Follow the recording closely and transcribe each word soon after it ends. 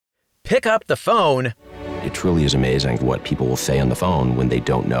pick up the phone. It truly is amazing what people will say on the phone when they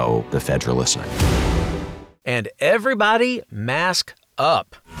don't know the feds are listening. And everybody mask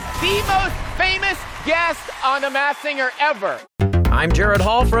up. The most famous guest on The Masked Singer ever. I'm Jared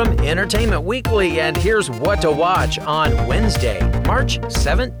Hall from Entertainment Weekly, and here's what to watch on Wednesday, March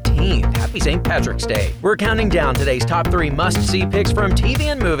 17th. Happy St. Patrick's Day. We're counting down today's top 3 must-see picks from TV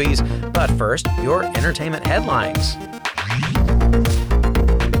and movies, but first, your entertainment headlines.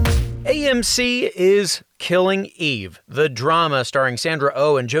 AMC is Killing Eve. The drama starring Sandra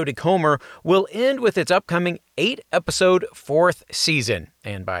Oh and Jodie Comer will end with its upcoming 8-episode 4th season.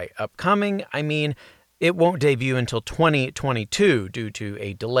 And by upcoming, I mean it won't debut until 2022 due to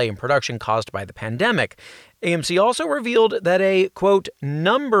a delay in production caused by the pandemic. AMC also revealed that a, quote,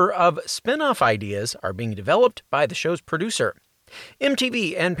 number of spin-off ideas are being developed by the show's producer.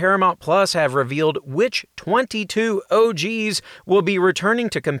 MTV and Paramount Plus have revealed which 22 OGs will be returning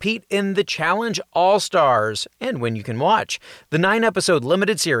to compete in the Challenge All-Stars and when you can watch. The 9-episode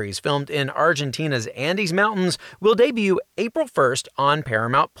limited series filmed in Argentina's Andes Mountains will debut April 1st on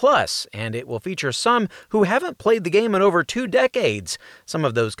Paramount Plus, and it will feature some who haven't played the game in over 2 decades. Some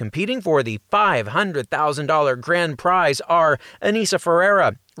of those competing for the $500,000 grand prize are Anissa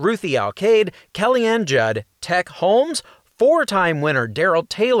Ferreira, Ruthie Alcade, Kellyanne Judd, Tech Holmes, 4-time winner Daryl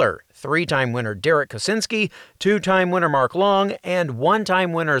Taylor, 3-time winner Derek Kosinski, 2-time winner Mark Long, and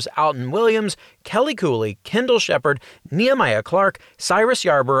 1-time winners Alton Williams, Kelly Cooley, Kendall Shepard, Nehemiah Clark, Cyrus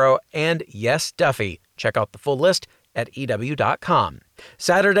Yarborough, and Yes Duffy. Check out the full list at EW.com.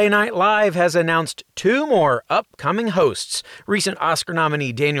 Saturday Night Live has announced 2 more upcoming hosts. Recent Oscar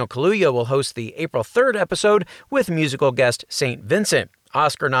nominee Daniel Kaluuya will host the April 3rd episode with musical guest St. Vincent.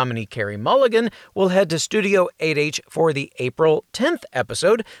 Oscar nominee Carey Mulligan will head to Studio 8H for the April 10th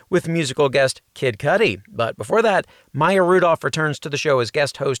episode with musical guest Kid Cudi. But before that, Maya Rudolph returns to the show as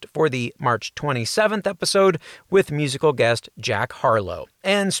guest host for the March 27th episode with musical guest Jack Harlow.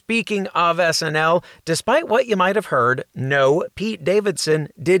 And speaking of SNL, despite what you might have heard, no, Pete Davidson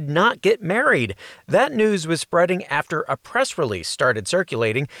did not get married. That news was spreading after a press release started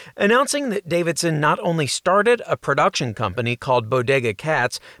circulating, announcing that Davidson not only started a production company called Bodega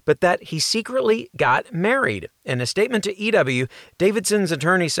Cats, but that he secretly got married. In a statement to EW, Davidson's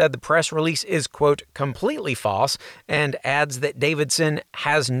attorney said the press release is, quote, completely false, and adds that Davidson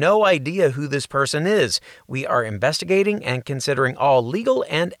has no idea who this person is. We are investigating and considering all legal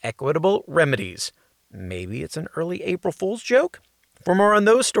and equitable remedies. Maybe it's an early April Fool's joke? For more on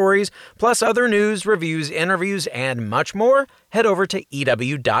those stories, plus other news, reviews, interviews, and much more, head over to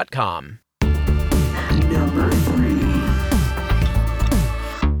EW.com. Number 3.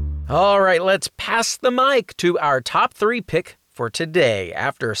 All right, let's pass the mic to our top 3 pick for today.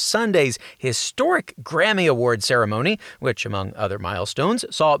 After Sunday's historic Grammy Award ceremony, which, among other milestones,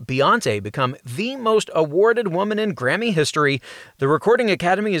 saw Beyoncé become the most awarded woman in Grammy history, the Recording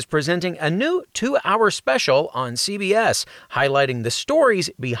Academy is presenting a new 2-hour special on CBS, highlighting the stories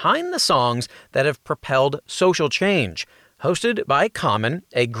behind the songs that have propelled social change. Hosted by Common,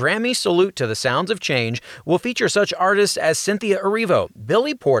 a Grammy salute to the sounds of change will feature such artists as Cynthia Erivo,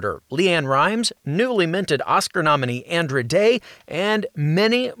 Billy Porter, LeAnn Rimes, newly minted Oscar nominee Andra Day, and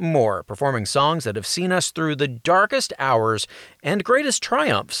many more, performing songs that have seen us through the darkest hours and greatest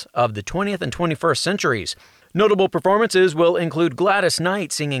triumphs of the 20th and 21st centuries. Notable performances will include Gladys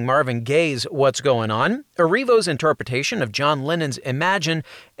Knight singing Marvin Gaye's What's Going On, Erivo's interpretation of John Lennon's Imagine,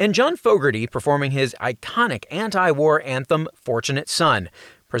 and John Fogerty performing his iconic anti-war anthem Fortunate Son.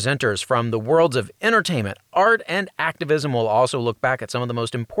 Presenters from the worlds of entertainment, art, and activism will also look back at some of the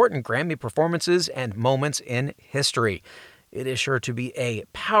most important Grammy performances and moments in history. It is sure to be a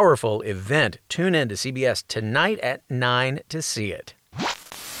powerful event. Tune in to CBS tonight at 9 to see it.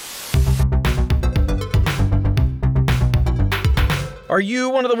 Are you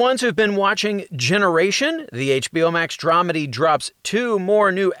one of the ones who've been watching Generation? The HBO Max dramedy drops 2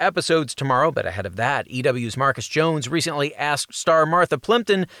 more new episodes tomorrow, but ahead of that, EW's Marcus Jones recently asked star Martha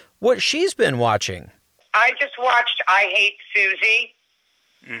Plimpton what she's been watching. I just watched I Hate Susie,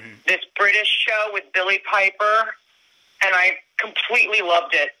 this British show with Billy Piper, and I completely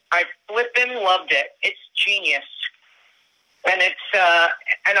loved it. I flippin' loved it. It's genius. And it's,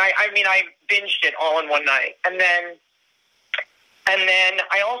 I binged it all in one night. And then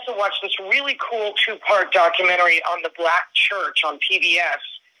I also watched this really cool 2-part documentary on the Black Church on PBS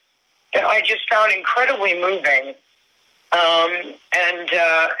that I just found incredibly moving. And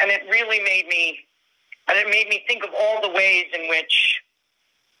it really made me think of all the ways in which,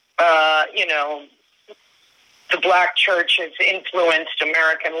 the Black Church has influenced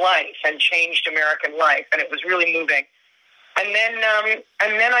American life and changed American life. And it was really moving. And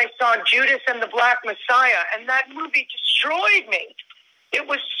then I saw Judas and the Black Messiah, and that movie destroyed me. It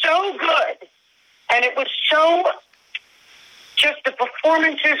was so good, and it was so, just the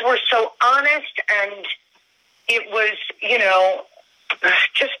performances were so honest, and it was,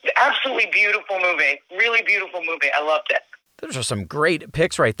 just absolutely beautiful movie. Really beautiful movie. I loved it. Those are some great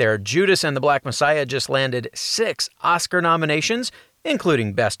picks right there. Judas and the Black Messiah just landed 6 Oscar nominations,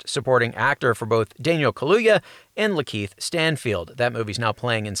 including Best Supporting Actor for both Daniel Kaluuya and Lakeith Stanfield. That movie's now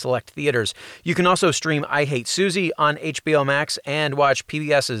playing in select theaters. You can also stream I Hate Susie on HBO Max and watch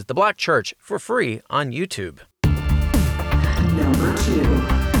PBS's The Black Church for free on YouTube. Number 2.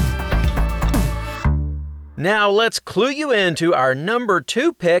 Now let's clue you into our number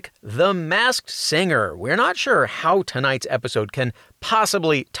 2 pick, The Masked Singer. We're not sure how tonight's episode can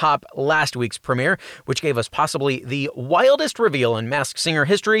possibly top last week's premiere, which gave us possibly the wildest reveal in Masked Singer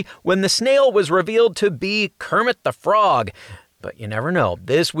history when the snail was revealed to be Kermit the Frog. But you never know.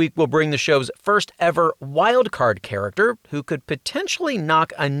 This week will bring the show's first ever wildcard character who could potentially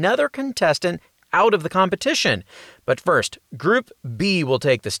knock another contestant out of the competition. But first, Group B will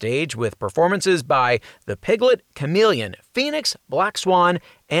take the stage with performances by The Piglet, Chameleon, Phoenix, Black Swan,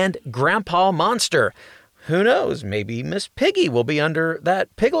 and Grandpa Monster. Who knows, maybe Miss Piggy will be under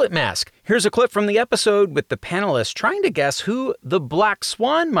that piglet mask. Here's a clip from the episode with the panelists trying to guess who the Black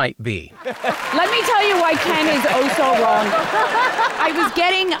Swan might be. Let me tell you why Ken is oh so wrong. I was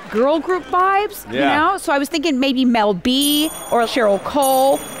getting girl group vibes, so I was thinking maybe Mel B or Cheryl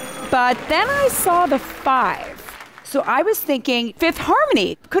Cole. But then I saw the 5. So I was thinking Fifth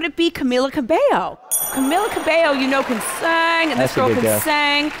Harmony. Could it be Camila Cabello? Camila Cabello, can sing, and this girl can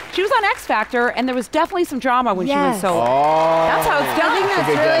sing. She was on X Factor, and there was definitely some drama when she went solo. That's how it's done. I think that's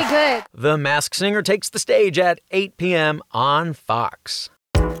really good. The Masked Singer takes the stage at 8 p.m. on Fox.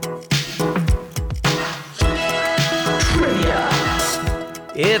 Trivia.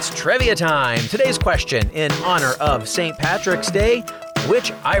 It's trivia time. Today's question, in honor of St. Patrick's Day,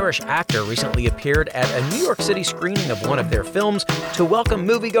 which Irish actor recently appeared at a New York City screening of one of their films to welcome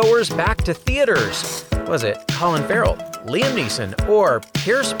moviegoers back to theaters? Was it Colin Farrell, Liam Neeson, or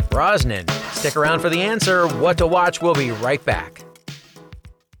Pierce Brosnan? Stick around for the answer. What to Watch will be right back.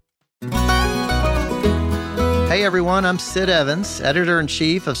 Hey everyone, I'm Sid Evans,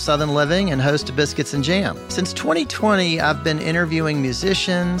 editor-in-chief of Southern Living and host of Biscuits and Jam. Since 2020, I've been interviewing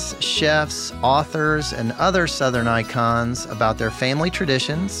musicians, chefs, authors, and other Southern icons about their family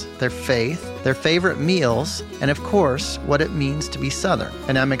traditions, their faith, their favorite meals, and of course, what it means to be Southern.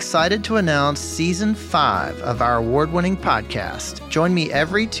 And I'm excited to announce Season 5 of our award-winning podcast. Join me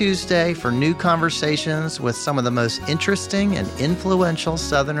every Tuesday for new conversations with some of the most interesting and influential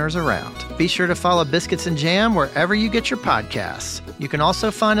Southerners around. Be sure to follow Biscuits and Jam wherever you get your podcasts. You can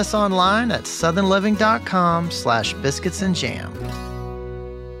also find us online at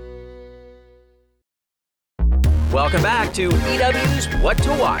southernliving.com/biscuitsandjam. Welcome back to EW's What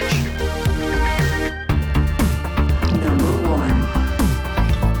to Watch. Number 1.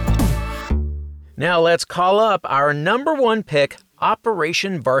 Now let's call up our number 1 pick,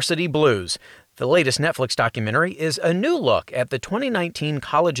 Operation Varsity Blues. The latest Netflix documentary is a new look at the 2019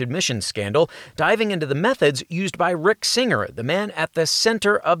 college admissions scandal, diving into the methods used by Rick Singer, the man at the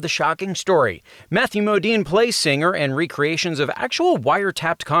center of the shocking story. Matthew Modine plays Singer and recreations of actual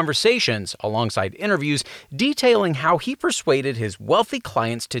wiretapped conversations, alongside interviews detailing how he persuaded his wealthy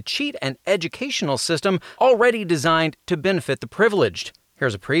clients to cheat an educational system already designed to benefit the privileged.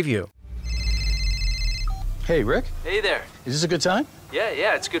 Here's a preview. Hey, Rick. Hey there. Is this a good time?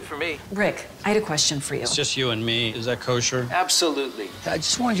 Yeah, it's good for me. Rick, I had a question for you. It's just you and me. Is that kosher? Absolutely. I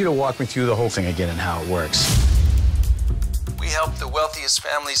just wanted you to walk me through the whole thing again and how it works. We help the wealthiest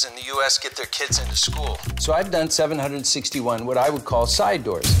families in the U.S. get their kids into school. So I've done 761 what I would call side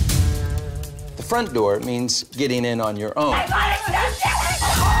doors. The front door means getting in on your own.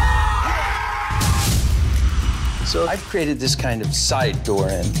 So I've created this kind of side door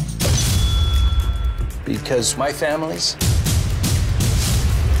in because my families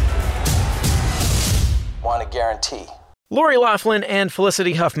want a guarantee. Lori Loughlin and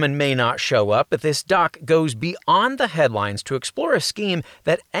Felicity Huffman may not show up, but this doc goes beyond the headlines to explore a scheme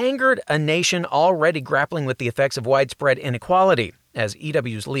that angered a nation already grappling with the effects of widespread inequality. As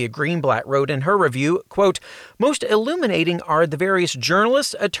EW's Leah Greenblatt wrote in her review, quote, "Most illuminating are the various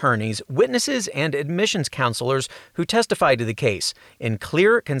journalists, attorneys, witnesses, and admissions counselors who testified to the case. In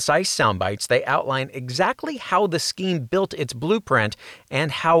clear, concise soundbites, they outline exactly how the scheme built its blueprint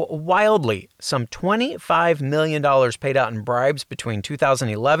and how wildly some $25 million paid out in bribes between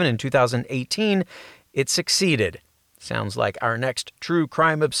 2011 and 2018, it succeeded." Sounds like our next true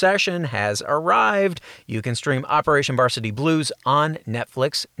crime obsession has arrived. You can stream Operation Varsity Blues on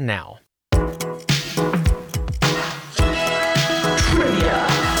Netflix now.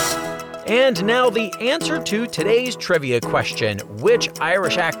 Trivia. And now the answer to today's trivia question. Which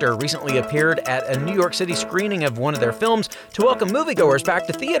Irish actor recently appeared at a New York City screening of one of their films to welcome moviegoers back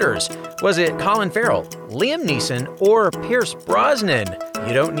to theaters? Was it Colin Farrell, Liam Neeson, or Pierce Brosnan?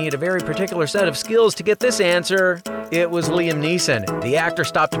 You don't need a very particular set of skills to get this answer. It was Liam Neeson. The actor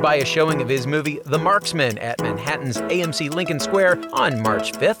stopped by a showing of his movie The Marksman at Manhattan's AMC Lincoln Square on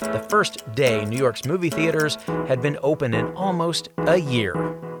March 5th, the first day New York's movie theaters had been open in almost a year.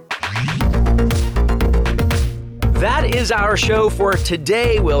 That is our show for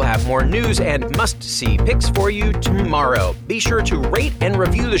today. We'll have more news and must-see picks for you tomorrow. Be sure to rate and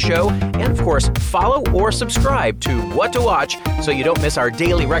review the show, and of course, follow or subscribe to What to Watch so you don't miss our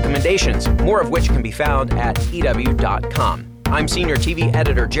daily recommendations, more of which can be found at EW.com. I'm Senior TV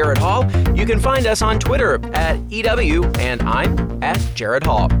Editor Jared Hall. You can find us on Twitter at EW, and I'm at Jared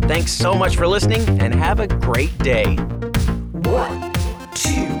Hall. Thanks so much for listening, and have a great day. What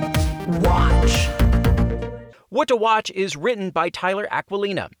to Watch. What to Watch is written by Tyler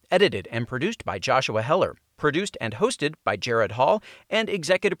Aquilina, edited and produced by Joshua Heller, produced and hosted by Jared Hall, and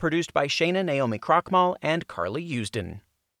executive produced by Shayna Naomi Krochmal and Carly Usden.